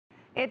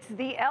It's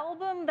the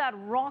album that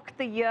rocked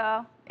the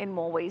year in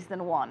more ways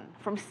than one.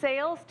 From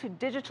sales to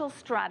digital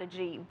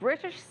strategy,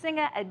 British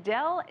singer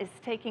Adele is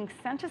taking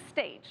center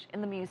stage in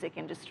the music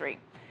industry.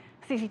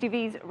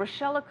 CCTV's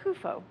Rochelle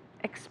Akufo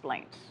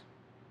explains.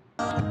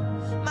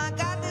 My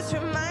God, this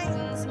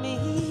reminds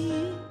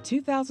me.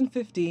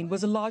 2015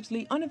 was a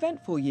largely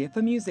uneventful year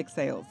for music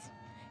sales.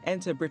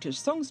 Enter British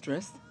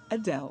songstress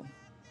Adele.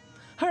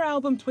 Her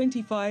album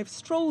 25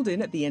 strolled in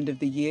at the end of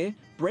the year,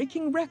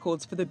 breaking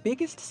records for the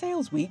biggest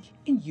sales week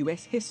in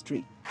US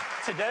history.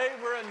 Today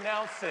we're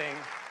announcing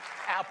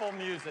Apple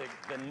Music,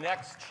 the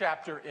next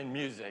chapter in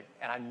music,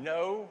 and I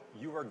know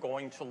you are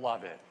going to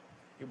love it.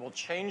 It will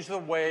change the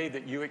way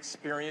that you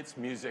experience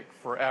music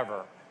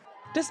forever.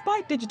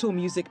 Despite digital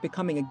music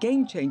becoming a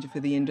game changer for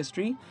the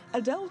industry,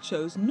 Adele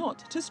chose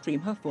not to stream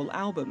her full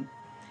album.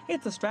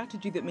 It's a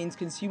strategy that means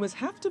consumers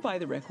have to buy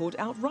the record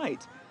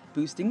outright,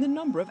 boosting the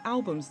number of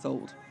albums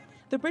sold.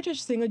 The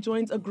British singer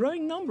joins a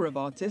growing number of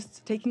artists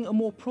taking a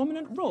more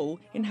prominent role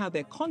in how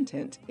their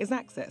content is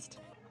accessed.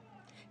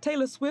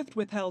 Taylor Swift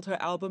withheld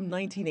her album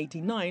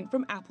 1989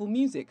 from Apple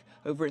Music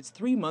over its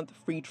 3-month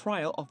free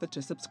trial offered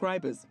to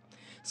subscribers.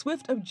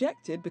 Swift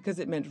objected because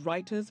it meant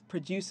writers,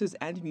 producers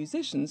and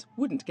musicians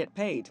wouldn't get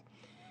paid.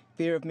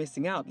 Fear of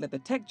missing out led the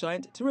tech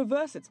giant to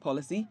reverse its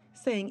policy,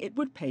 saying it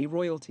would pay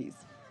royalties.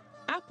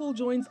 Apple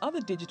joins other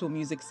digital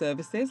music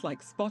services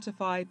like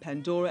Spotify,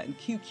 Pandora and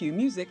QQ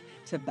Music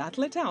to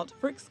battle it out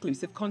for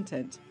exclusive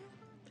content.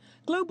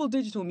 Global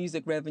digital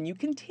music revenue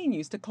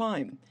continues to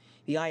climb.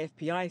 The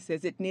IFPI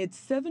says it neared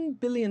 $7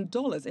 billion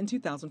in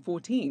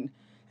 2014,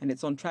 and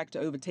it's on track to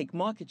overtake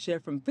market share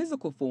from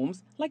physical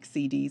forms like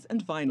CDs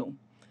and vinyl.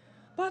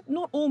 But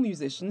not all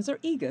musicians are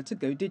eager to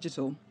go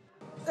digital.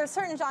 There's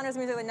certain genres of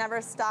music that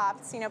never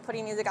stopped,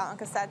 putting music out on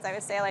cassettes. I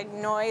would say like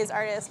noise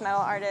artists, metal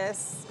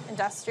artists,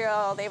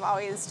 industrial, they've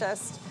always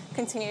just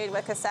continued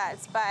with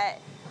cassettes. But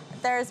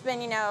there's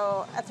been,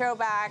 a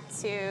throwback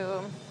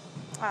to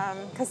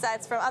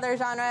cassettes from other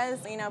genres.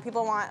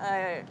 People want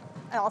an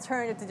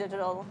alternative to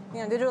digital.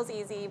 Digital's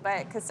easy,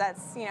 but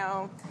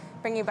cassettes,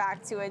 bring you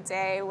back to a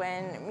day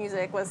when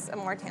music was a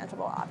more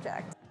tangible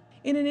object.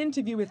 In an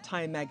interview with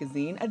Time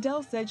magazine,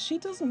 Adele said she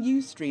doesn't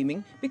use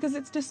streaming because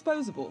it's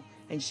disposable,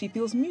 and she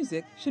feels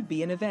music should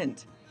be an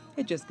event.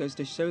 It just goes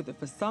to show that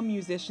for some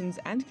musicians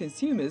and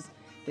consumers,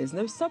 there's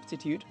no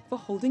substitute for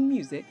holding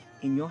music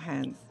in your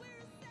hands.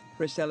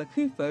 Rochelle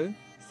Akufo,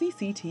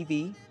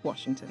 CCTV,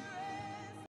 Washington.